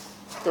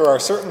There are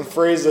certain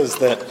phrases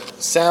that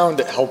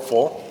sound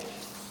helpful,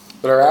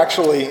 but are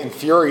actually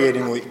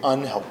infuriatingly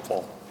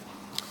unhelpful.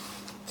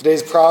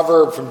 Today's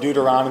proverb from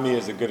Deuteronomy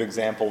is a good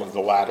example of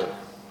the latter.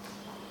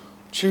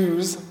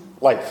 Choose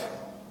life.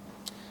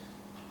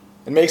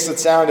 It makes it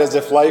sound as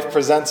if life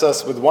presents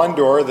us with one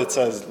door that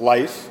says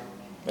life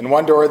and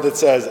one door that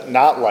says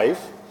not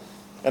life,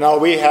 and all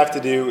we have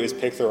to do is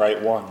pick the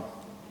right one.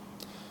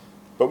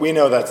 But we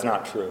know that's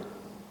not true.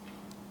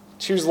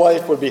 Choose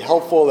life would be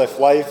helpful if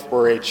life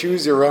were a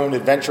choose-your-own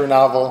adventure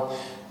novel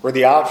where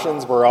the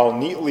options were all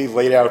neatly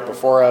laid out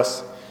before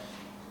us.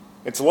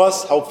 It's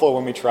less helpful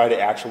when we try to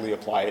actually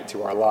apply it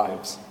to our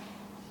lives.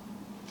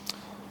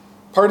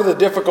 Part of the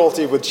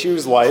difficulty with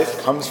choose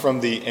life comes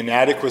from the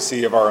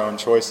inadequacy of our own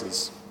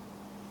choices.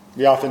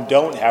 We often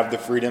don't have the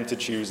freedom to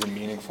choose in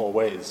meaningful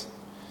ways.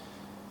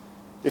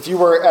 If you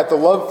were at the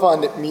Love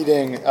Fund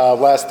meeting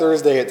last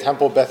Thursday at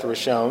Temple Beth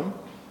Rishon,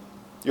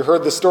 you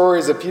heard the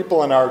stories of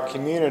people in our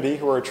community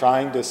who are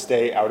trying to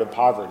stay out of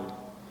poverty.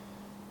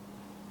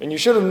 And you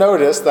should have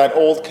noticed that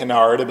old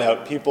canard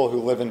about people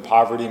who live in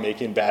poverty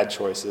making bad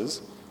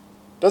choices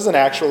doesn't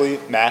actually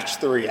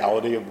match the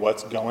reality of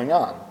what's going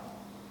on.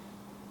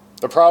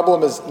 The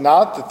problem is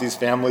not that these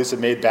families have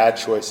made bad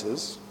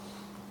choices.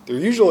 They're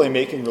usually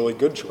making really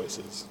good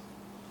choices.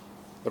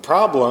 The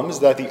problem is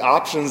that the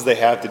options they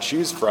have to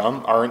choose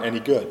from aren't any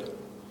good.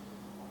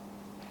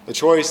 The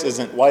choice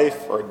isn't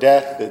life or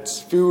death, it's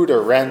food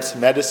or rent,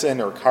 medicine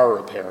or car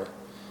repair.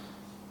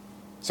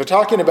 So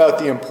talking about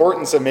the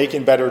importance of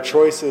making better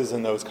choices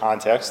in those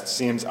contexts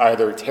seems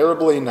either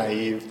terribly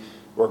naive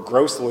or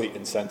grossly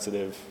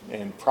insensitive,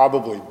 and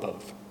probably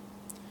both.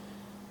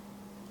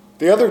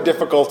 The other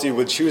difficulty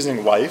with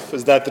choosing life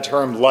is that the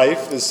term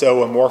life is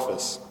so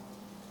amorphous.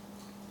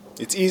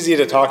 It's easy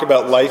to talk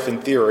about life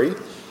in theory,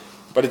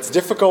 but it's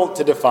difficult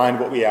to define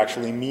what we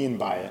actually mean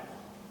by it.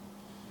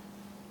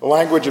 The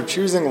language of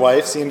choosing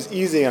life seems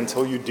easy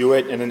until you do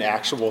it in an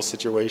actual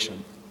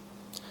situation.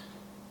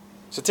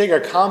 So take a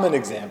common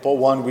example,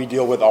 one we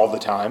deal with all the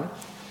time.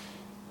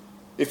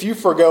 If you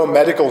forego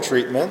medical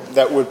treatment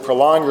that would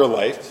prolong your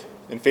life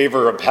in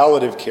favor of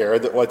palliative care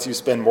that lets you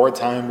spend more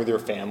time with your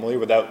family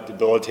without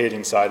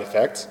debilitating side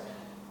effects,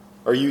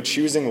 are you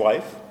choosing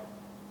life?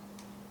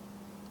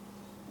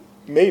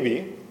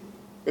 Maybe.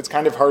 It's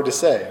kind of hard to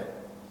say.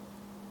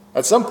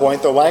 At some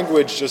point, the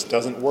language just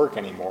doesn't work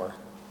anymore.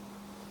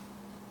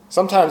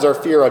 Sometimes our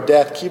fear of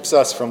death keeps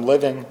us from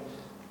living.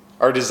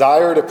 Our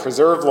desire to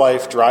preserve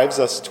life drives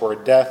us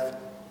toward death.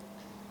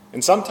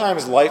 And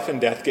sometimes life and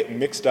death get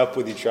mixed up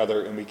with each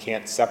other and we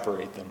can't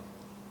separate them.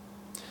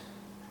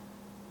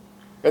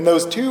 And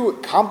those two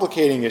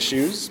complicating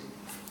issues,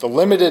 the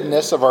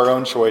limitedness of our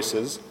own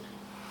choices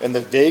and the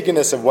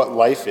vagueness of what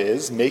life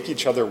is, make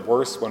each other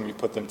worse when we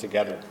put them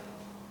together.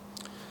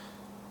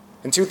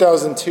 In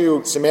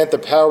 2002, Samantha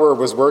Power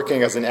was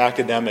working as an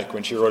academic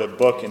when she wrote a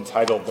book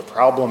entitled The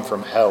Problem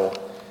from Hell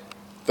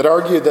that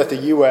argued that the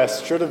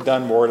U.S. should have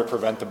done more to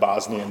prevent the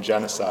Bosnian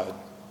genocide.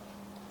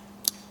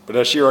 But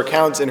as she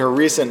recounts in her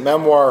recent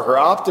memoir, her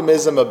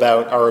optimism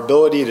about our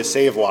ability to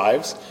save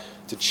lives,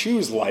 to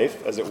choose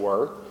life, as it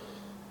were,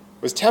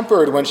 was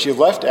tempered when she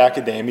left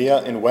academia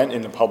and went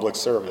into public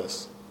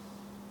service.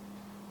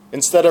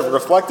 Instead of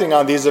reflecting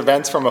on these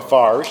events from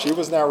afar, she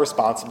was now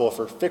responsible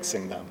for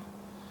fixing them.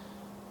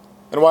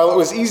 And while it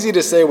was easy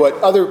to say what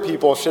other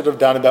people should have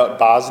done about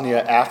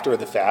Bosnia after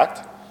the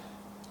fact,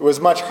 it was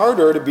much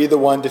harder to be the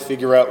one to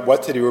figure out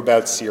what to do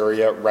about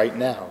Syria right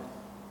now.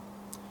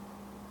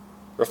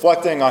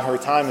 Reflecting on her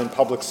time in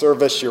public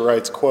service, she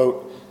writes,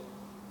 quote,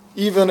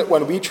 "Even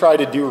when we try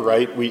to do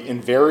right, we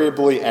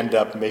invariably end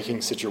up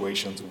making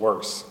situations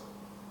worse."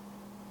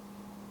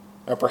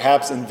 Now,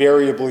 perhaps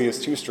invariably is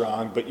too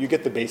strong, but you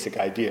get the basic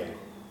idea.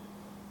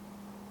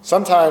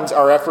 Sometimes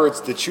our efforts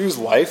to choose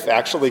life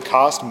actually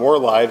cost more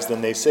lives than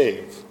they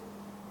save.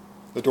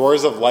 The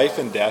doors of life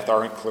and death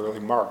aren't clearly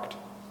marked.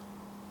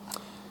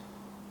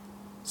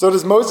 So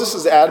does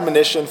Moses'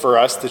 admonition for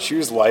us to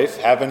choose life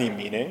have any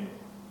meaning?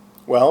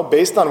 Well,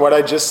 based on what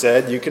I just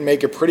said, you can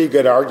make a pretty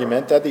good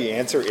argument that the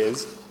answer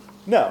is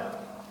no.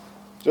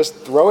 Just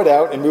throw it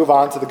out and move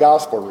on to the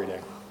gospel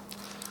reading.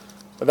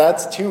 But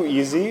that's too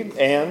easy,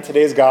 and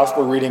today's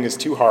gospel reading is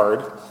too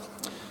hard.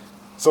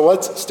 So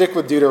let's stick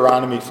with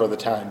Deuteronomy for the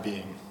time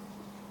being.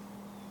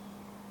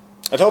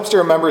 It helps to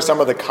remember some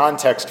of the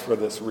context for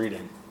this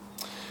reading.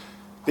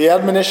 The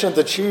admonition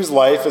to choose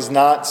life is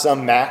not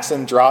some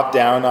maxim dropped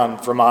down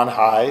from on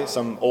high,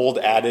 some old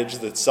adage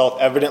that's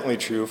self-evidently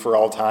true for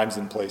all times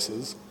and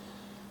places.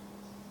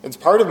 It's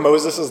part of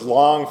Moses'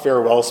 long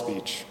farewell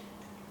speech.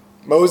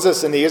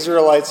 Moses and the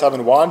Israelites have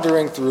been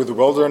wandering through the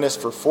wilderness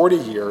for 40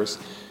 years,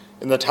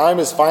 and the time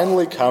has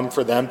finally come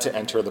for them to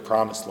enter the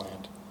promised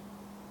land.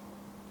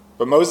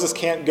 But Moses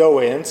can't go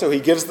in, so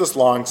he gives this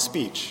long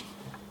speech.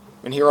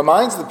 And he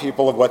reminds the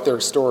people of what their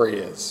story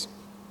is.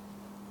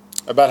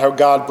 About how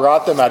God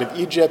brought them out of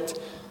Egypt,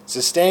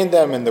 sustained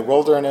them in the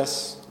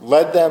wilderness,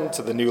 led them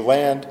to the new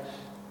land,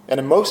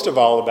 and most of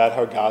all about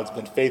how God's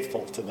been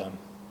faithful to them.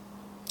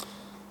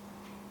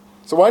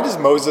 So why does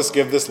Moses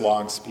give this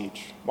long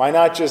speech? Why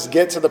not just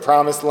get to the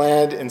promised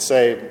land and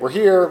say, we're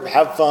here,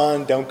 have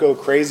fun, don't go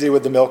crazy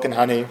with the milk and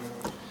honey?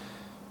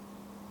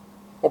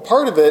 Well,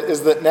 part of it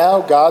is that now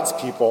God's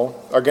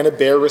people are going to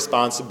bear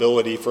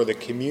responsibility for the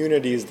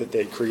communities that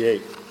they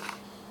create.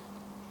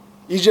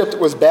 Egypt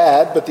was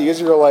bad, but the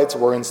Israelites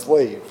were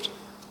enslaved.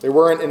 They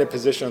weren't in a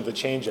position to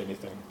change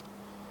anything.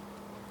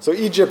 So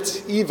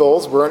Egypt's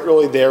evils weren't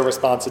really their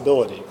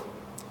responsibility.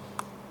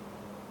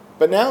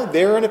 But now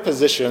they're in a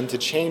position to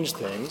change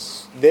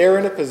things. They're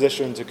in a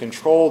position to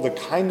control the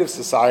kind of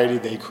society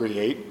they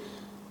create.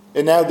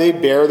 And now they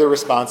bear the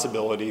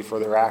responsibility for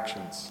their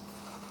actions.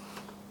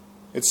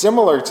 It's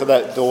similar to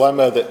that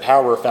dilemma that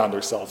Power found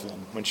herself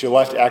in when she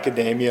left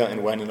academia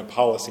and went into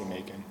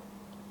policymaking.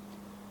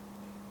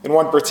 In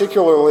one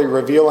particularly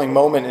revealing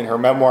moment in her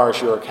memoir,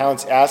 she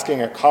recounts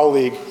asking a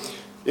colleague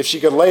if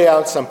she could lay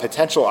out some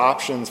potential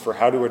options for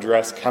how to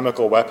address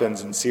chemical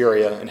weapons in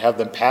Syria and have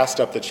them passed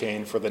up the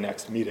chain for the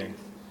next meeting.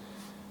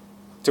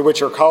 To which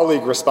her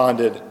colleague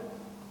responded,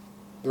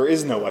 "There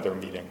is no other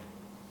meeting."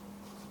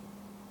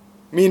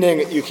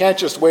 Meaning, you can't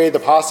just weigh the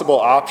possible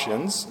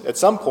options. At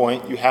some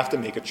point, you have to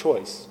make a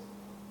choice,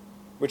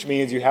 which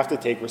means you have to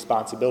take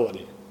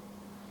responsibility.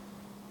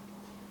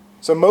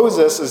 So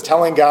Moses is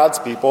telling God's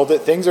people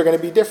that things are going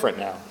to be different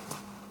now.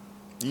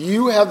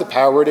 You have the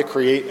power to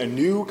create a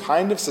new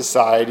kind of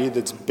society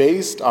that's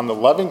based on the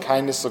loving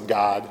kindness of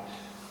God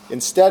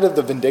instead of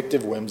the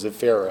vindictive whims of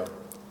Pharaoh.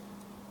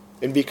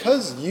 And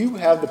because you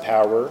have the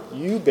power,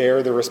 you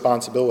bear the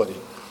responsibility.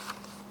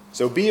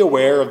 So be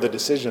aware of the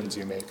decisions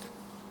you make.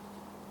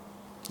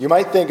 You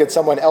might think it's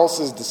someone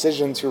else's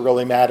decisions who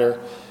really matter,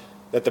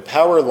 that the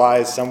power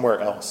lies somewhere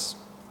else.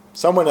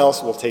 Someone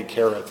else will take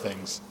care of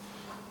things.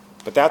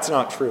 But that's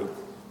not true.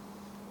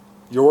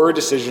 Your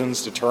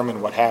decisions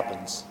determine what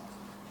happens.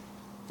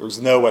 There's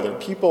no other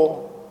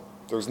people,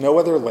 there's no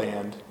other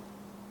land,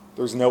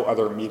 there's no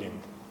other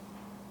meeting.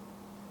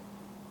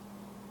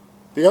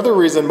 The other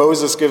reason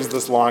Moses gives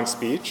this long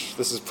speech,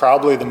 this is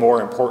probably the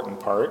more important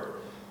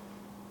part,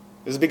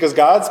 is because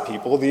God's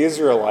people, the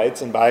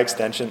Israelites, and by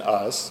extension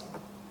us,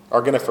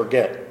 are going to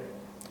forget.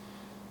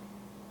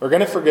 They're going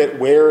to forget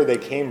where they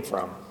came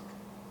from.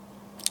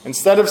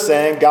 Instead of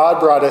saying, God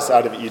brought us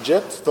out of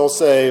Egypt, they'll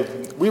say,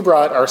 we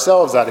brought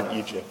ourselves out of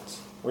Egypt.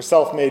 We're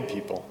self-made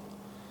people.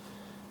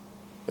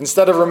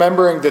 Instead of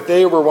remembering that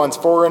they were once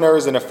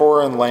foreigners in a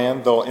foreign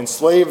land, they'll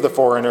enslave the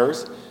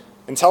foreigners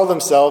and tell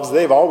themselves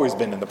they've always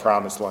been in the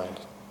promised land.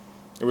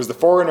 It was the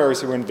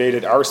foreigners who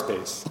invaded our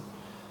space.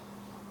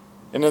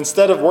 And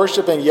instead of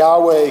worshiping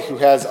Yahweh, who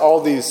has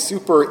all these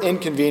super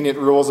inconvenient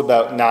rules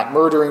about not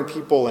murdering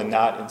people and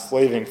not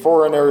enslaving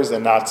foreigners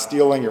and not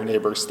stealing your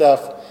neighbor's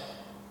stuff,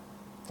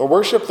 they'll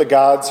worship the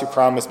gods who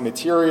promise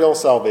material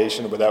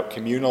salvation without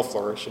communal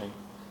flourishing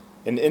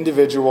and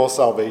individual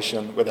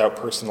salvation without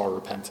personal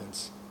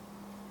repentance.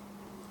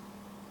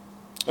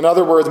 In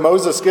other words,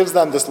 Moses gives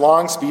them this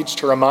long speech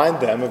to remind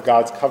them of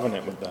God's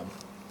covenant with them.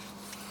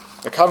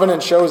 The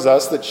covenant shows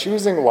us that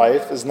choosing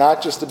life is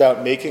not just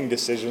about making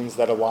decisions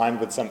that align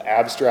with some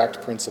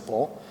abstract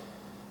principle.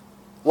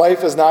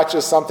 Life is not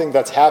just something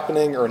that's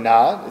happening or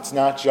not. It's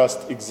not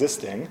just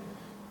existing.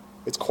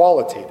 It's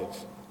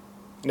qualitative,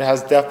 and it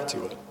has depth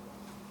to it.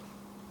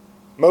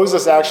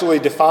 Moses actually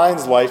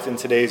defines life in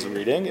today's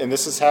reading, and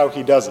this is how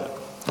he does it.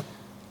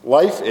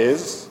 Life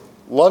is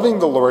loving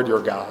the Lord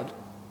your God,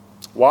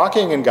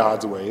 walking in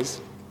God's ways,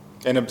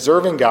 and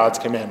observing God's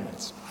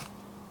commandments.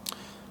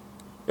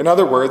 In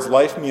other words,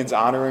 life means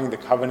honoring the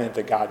covenant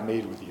that God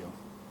made with you.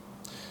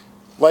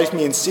 Life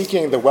means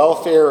seeking the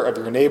welfare of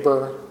your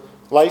neighbor.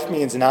 Life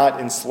means not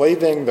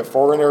enslaving the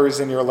foreigners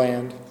in your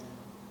land.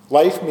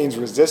 Life means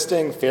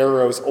resisting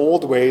Pharaoh's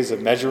old ways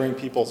of measuring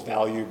people's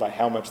value by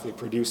how much they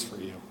produce for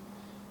you.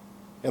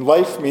 And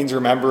life means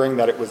remembering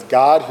that it was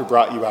God who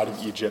brought you out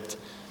of Egypt,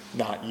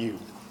 not you.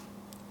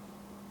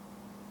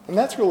 And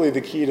that's really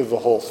the key to the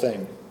whole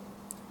thing.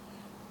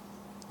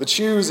 The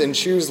choose and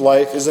choose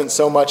life isn't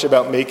so much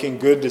about making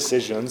good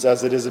decisions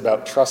as it is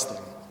about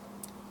trusting.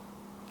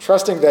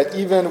 Trusting that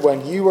even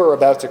when you are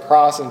about to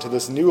cross into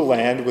this new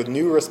land with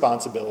new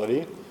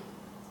responsibility,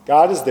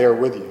 God is there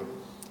with you.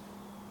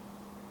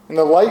 And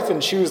the life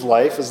and choose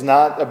life is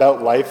not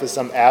about life as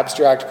some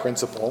abstract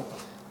principle,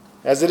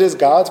 as it is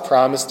God's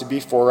promise to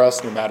be for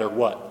us no matter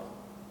what.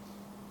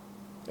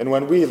 And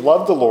when we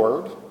love the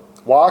Lord,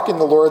 walk in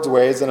the Lord's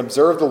ways, and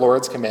observe the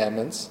Lord's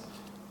commandments,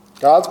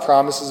 God's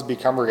promises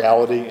become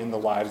reality in the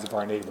lives of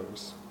our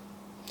neighbors.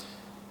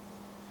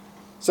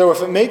 So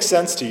if it makes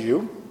sense to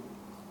you,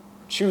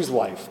 choose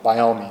life by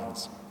all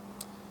means.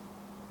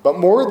 But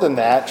more than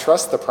that,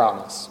 trust the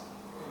promise.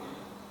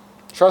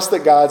 Trust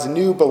that God's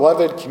new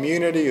beloved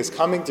community is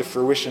coming to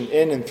fruition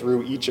in and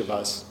through each of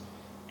us.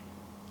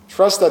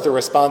 Trust that the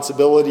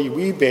responsibility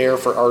we bear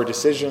for our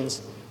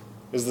decisions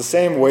is the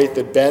same weight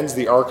that bends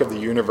the arc of the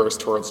universe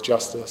towards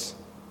justice.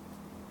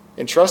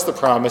 And trust the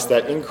promise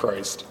that in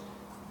Christ,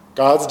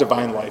 God's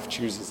divine life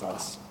chooses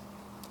us.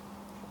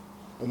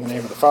 In the name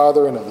of the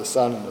Father, and of the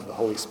Son, and of the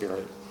Holy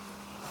Spirit.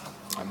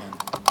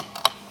 Amen.